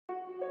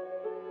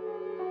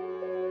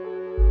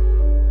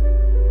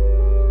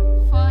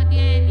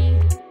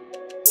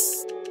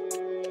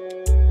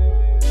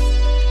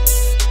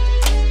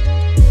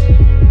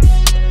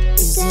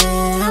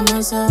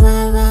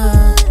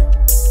survivor.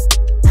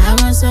 I'm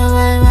a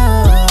survivor.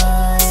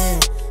 Yeah.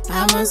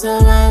 I'm a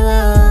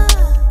survivor.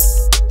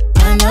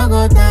 I no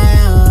go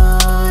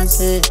tire.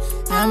 Say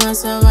I'm a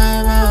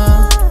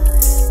survivor.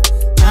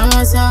 I'm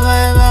a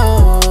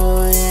survivor.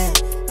 Yeah.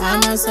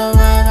 I'm a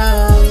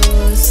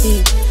survivor.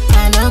 See,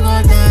 I no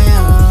go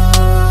tire.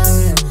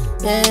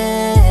 Yeah.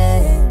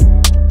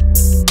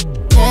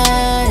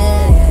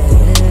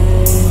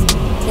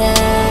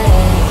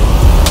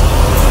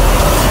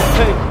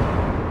 Hey,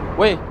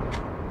 wait.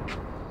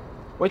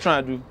 What are you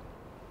trying to do?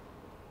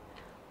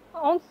 I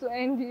want to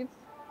end it.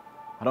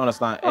 I don't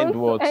understand. I End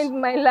want what? to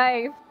end my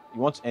life.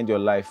 You want to end your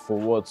life for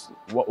what?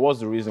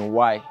 What's the reason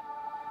why?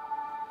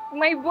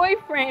 My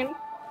boyfriend,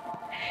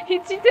 he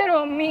cheated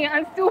on me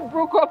and still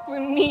broke up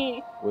with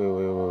me.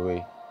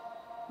 Wait.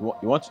 You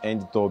want to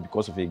end it all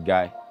because of a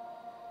guy?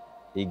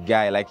 A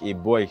guy, like a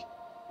boy,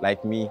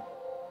 like me?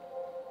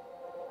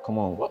 Come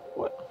on,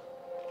 what?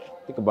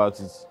 Think about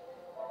it.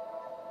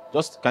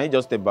 Can you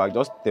just step back?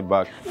 Just step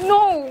back.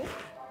 No!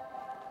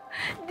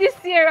 This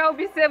year I'll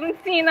be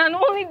 17 and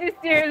only this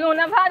year alone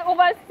I've had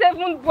over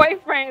 7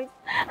 boyfriends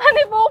and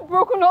they've all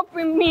broken up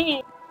with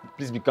me.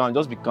 Please be calm,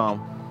 just be calm.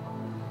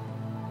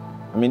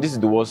 I mean, this is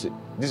the worst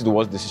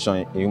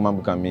decision a human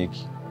being can make.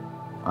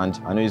 And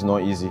I know it's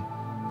not easy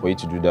for you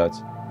to do that.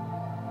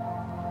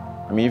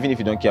 I mean, even if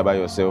you don't care about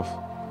yourself,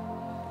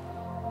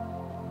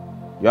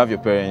 you have your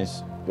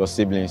parents, your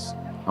siblings,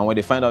 and when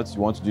they find out you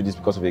want to do this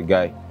because of a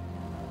guy,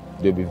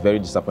 they'll be very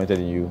disappointed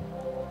in you.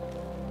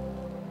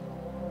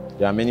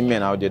 There are many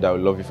men out there that will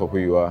love you for who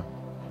you are.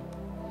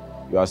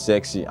 You are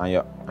sexy and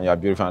you're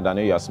beautiful, and I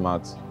know you are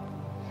smart.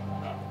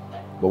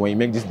 But when you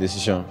make this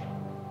decision,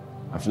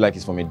 I feel like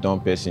it's from a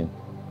dumb person,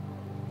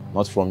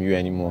 not from you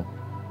anymore.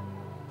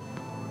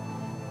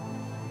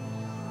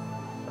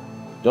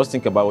 Just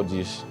think about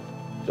this.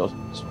 Just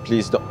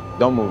please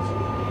don't move.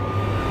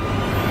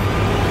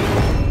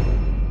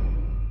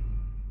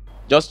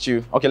 Just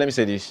chill. Okay, let me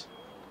say this.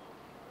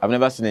 I've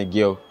never seen a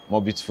girl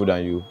more beautiful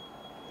than you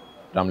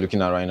that I'm looking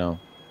at right now.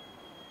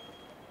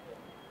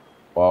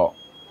 Wow,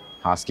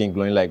 her skin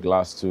glowing like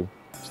glass too,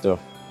 stuff.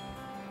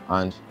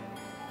 And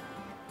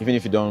even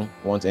if you don't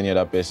want any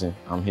other person,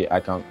 I'm here.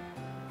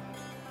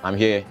 I'm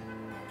here.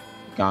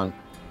 You can.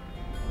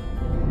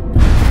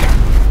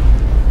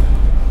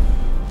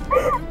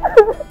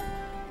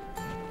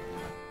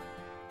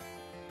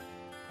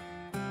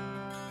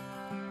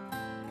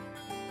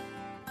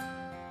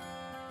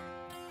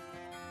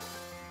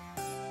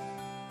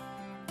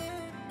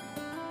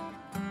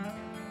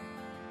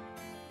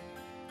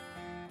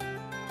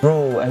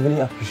 Bro, I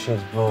really appreciate,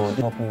 bro,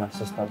 helping my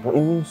sister, bro.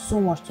 It means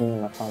so much to me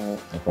and my family.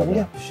 I really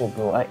appreciate,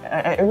 bro.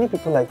 I need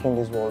people like you in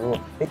this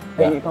world, bro.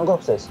 Hey, you can go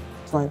upstairs.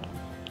 It's fine.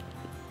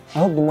 I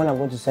hope the money I'm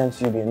going to send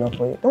to you be enough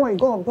for you. Don't worry,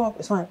 go up.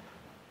 It's fine.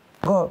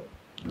 Go up.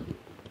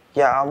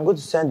 Yeah, I'm going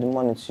to send the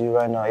money to you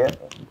right now, yeah?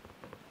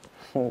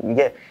 You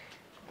get,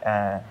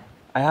 I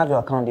have your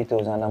account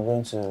details and I'm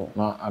going to...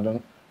 No, I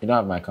don't. You don't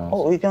have my account.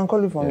 Oh, you can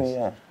call it for me,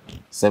 yeah.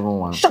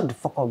 71. Shut the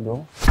fuck up,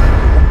 bro.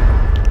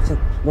 See,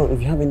 bro,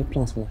 if you have any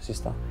plans for my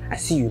sister, I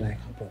see you like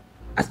her, bro.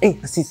 I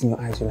see it in your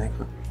eyes, you like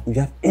her. If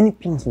you have any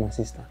plans for my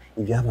sister,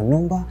 if you have a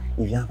number,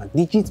 if you have a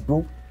digit,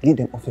 bro, leave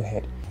them off your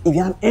head. If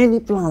you have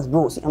any plans,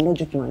 bro, see, I'm not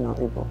joking right now,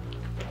 bro.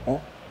 Eh?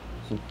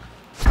 See,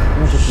 I'm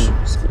not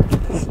joking. See,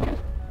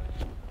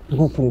 I'm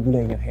gonna put a bullet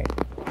in your head.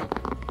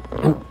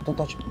 Don't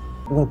touch me.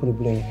 I'm gonna put a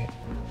bullet in your head.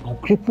 I'll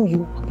cripple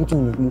you and put you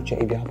in a wheelchair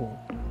if you have one.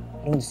 I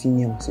don't want to see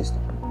me and my sister.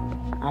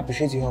 I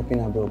appreciate you helping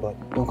her, bro, but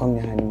don't come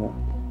near her anymore.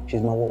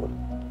 She's my ward.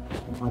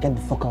 I'll get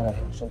the fuck out of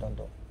here. Shut that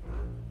door.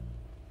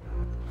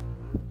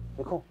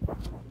 You cool?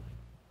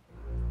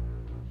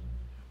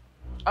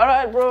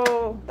 Alright,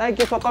 bro. Thank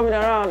you for coming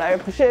around. I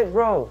appreciate it,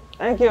 bro.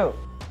 Thank you.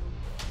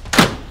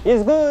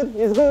 He's good.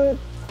 He's good.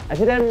 I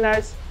see them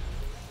nice.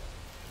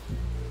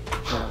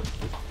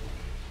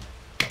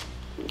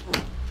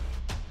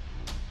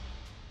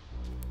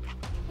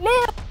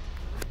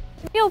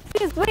 Lil,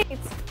 please wait.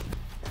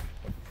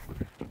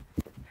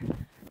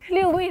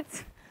 Lil,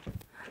 wait.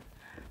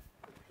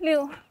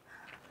 Lil,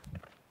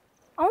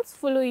 I want to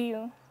follow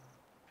you.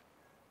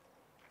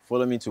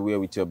 Follow me to where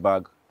with your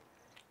bag?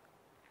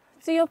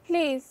 To your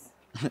place.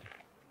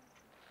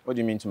 What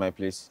do you mean to my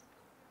place?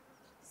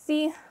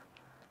 See,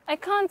 I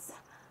can't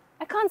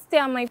stay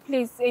at my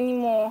place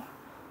anymore.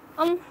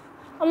 I'm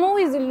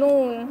always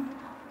alone,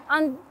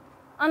 and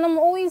I'm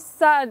always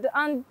sad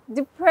and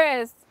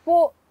depressed.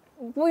 But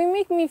you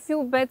make me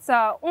feel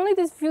better. Only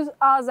these few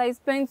hours I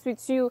spent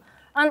with you,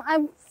 and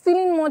I'm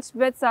feeling much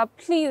better.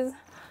 Please,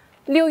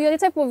 Leo, you're the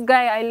type of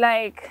guy I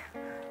like.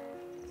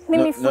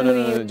 Let me follow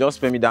you. No. Just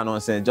spare me that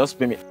nonsense. Just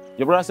spare me.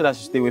 Your brother said I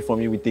should stay away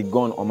from you with a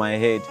gun on my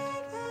head.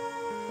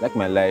 Like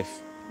my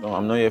life. No,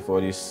 I'm not here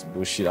for this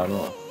bullshit. I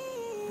know.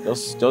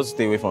 Just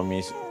stay away from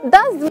me.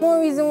 That's the one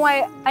reason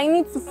why I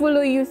need to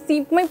follow you.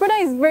 See, my brother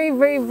is very,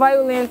 very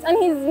violent and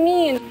he's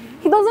mean.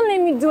 He doesn't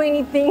let me do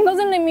anything. He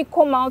doesn't let me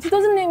come out. He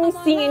doesn't let me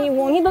see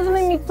anyone. He doesn't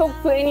let me talk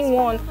to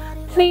anyone.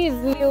 Please,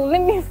 Leo,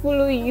 let me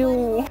follow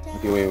you.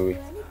 Okay, wait.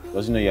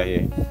 Does he know you're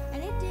here?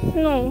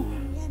 No.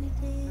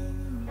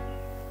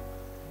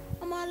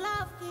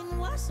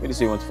 Where do you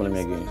say you want to follow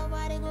me again?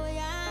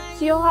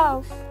 To your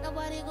house.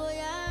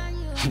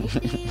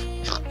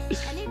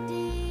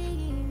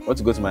 Want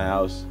to go to my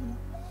house?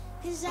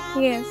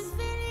 Yes.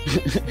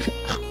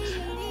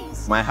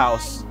 My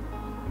house.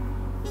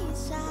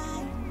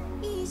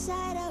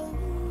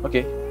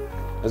 Okay,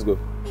 let's go.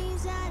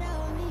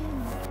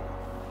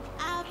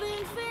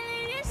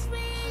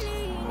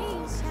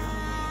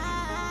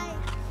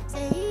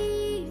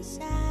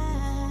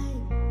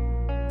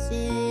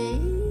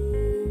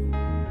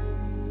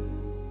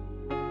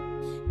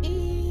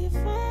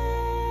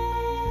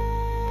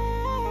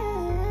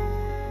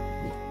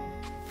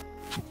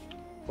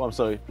 Oh, I'm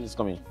sorry, please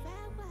come in.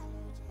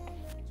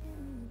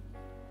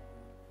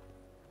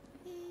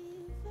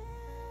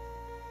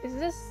 Is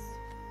this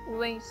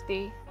where you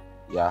stay?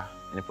 Yeah,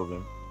 any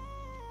problem?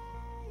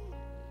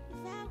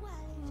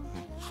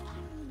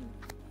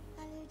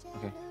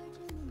 Okay.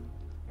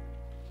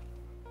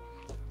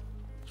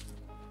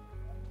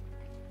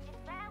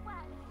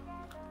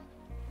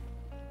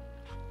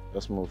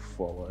 Let's move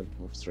forward,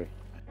 move straight.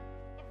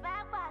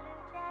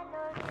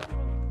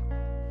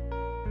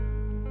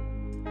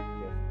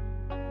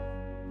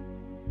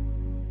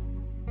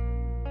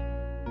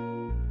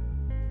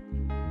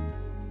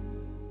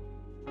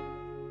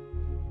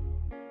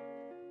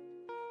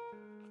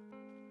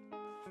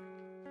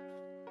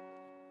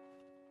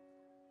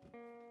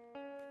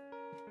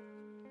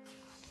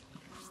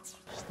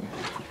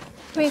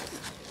 Wait.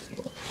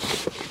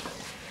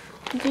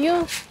 Do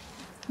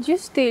you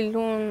stay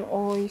alone,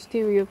 or you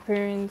stay with your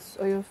parents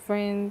or your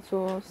friends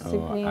or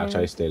siblings? I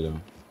actually stay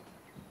alone.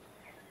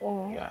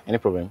 Oh. Yeah, any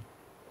problem?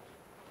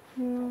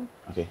 No.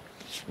 Okay.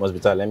 Must be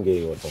tired, let me get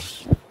you water.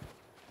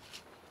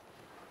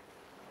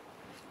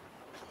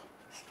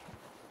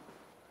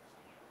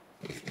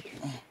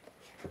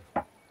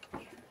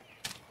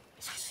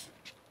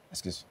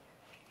 Excuse.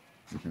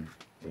 Okay.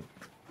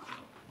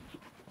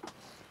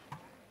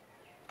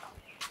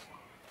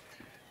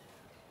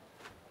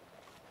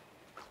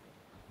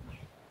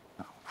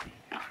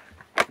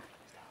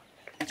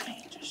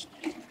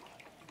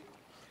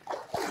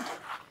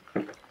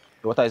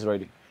 The water is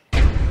ready.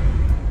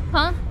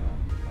 Huh?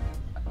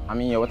 I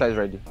mean, your water is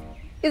ready.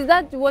 Is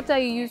that the water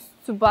you use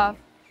to bath?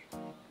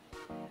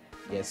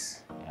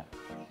 Yes.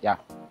 Yeah.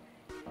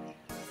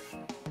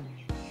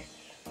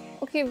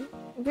 Okay,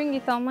 bring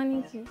it. I'll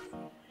manage it.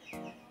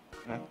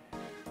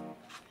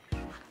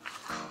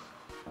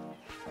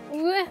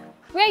 Okay.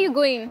 Where are you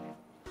going?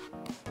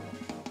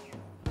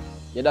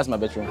 Yeah, that's my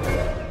bedroom.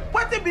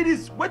 Wetin be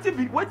this?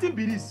 Wetin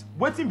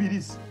be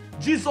this?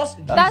 Jesus.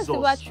 That's the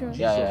bathroom.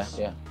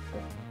 Yeah.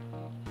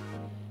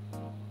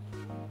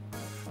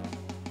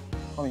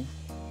 Come in.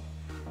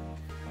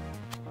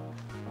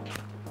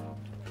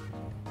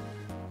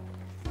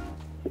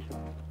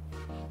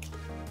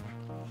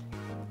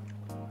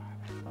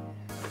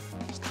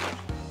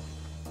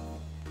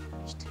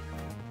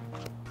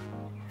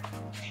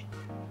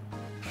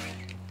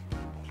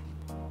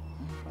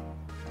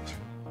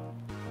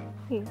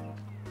 Here.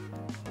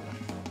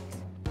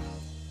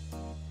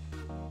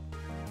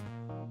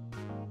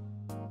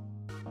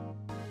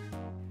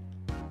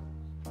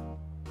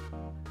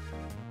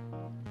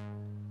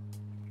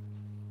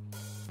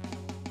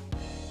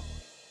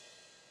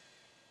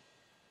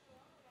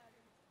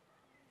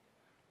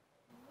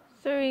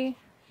 Sorry.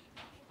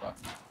 What?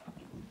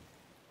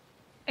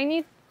 I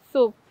need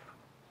soap.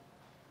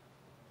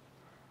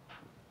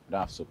 I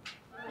don't have soap.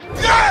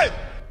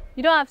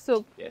 You don't have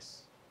soap?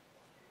 Yes.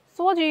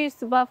 So what do you use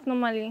to bath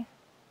normally?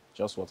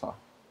 Just water.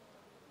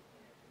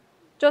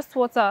 Just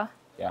water?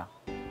 Yeah.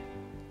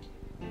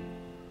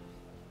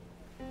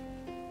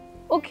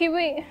 Okay,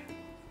 wait.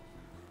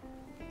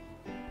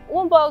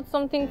 What about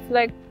something to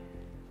like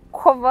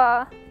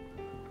cover?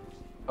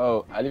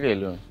 Oh, I live here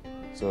alone.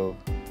 So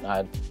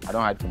I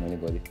don't hide from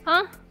anybody.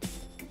 Huh?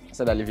 I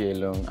said I live here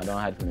alone. I don't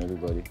hide from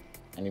anybody.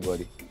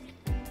 Anybody.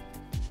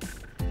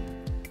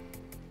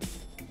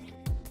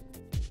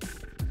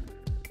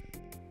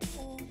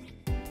 Oh, okay.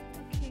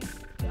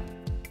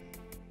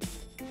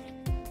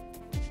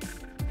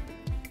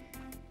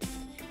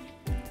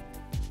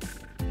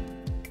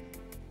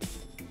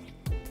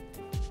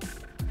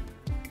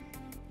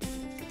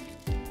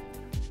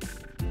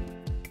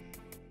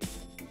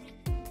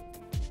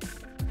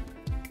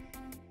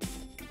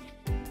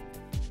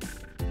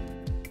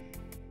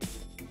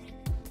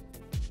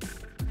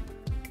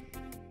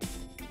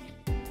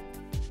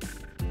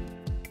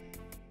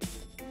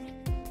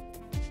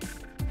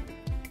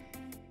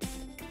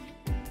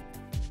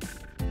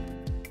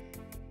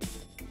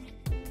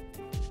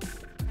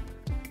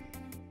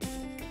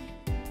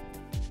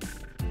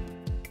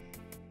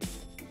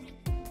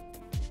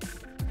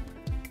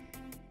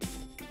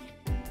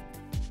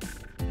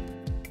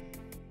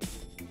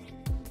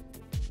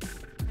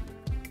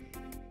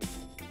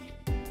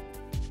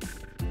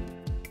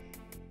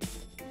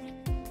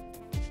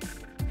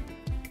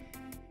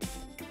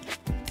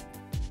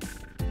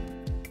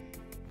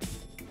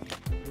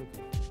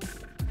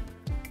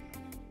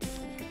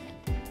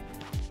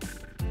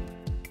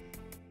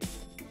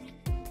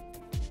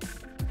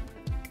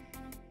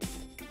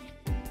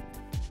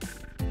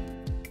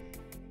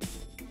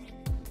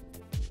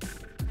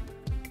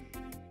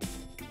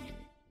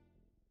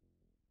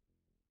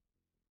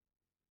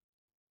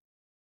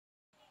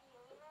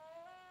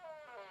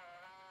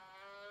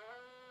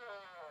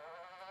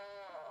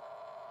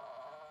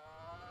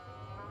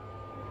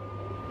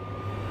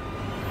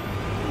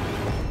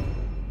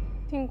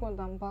 Thank God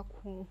I'm back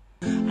home.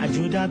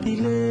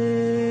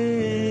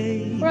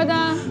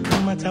 Brother,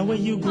 no matter where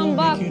you go, I'm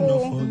back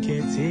home.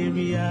 Forget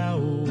area,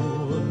 oh.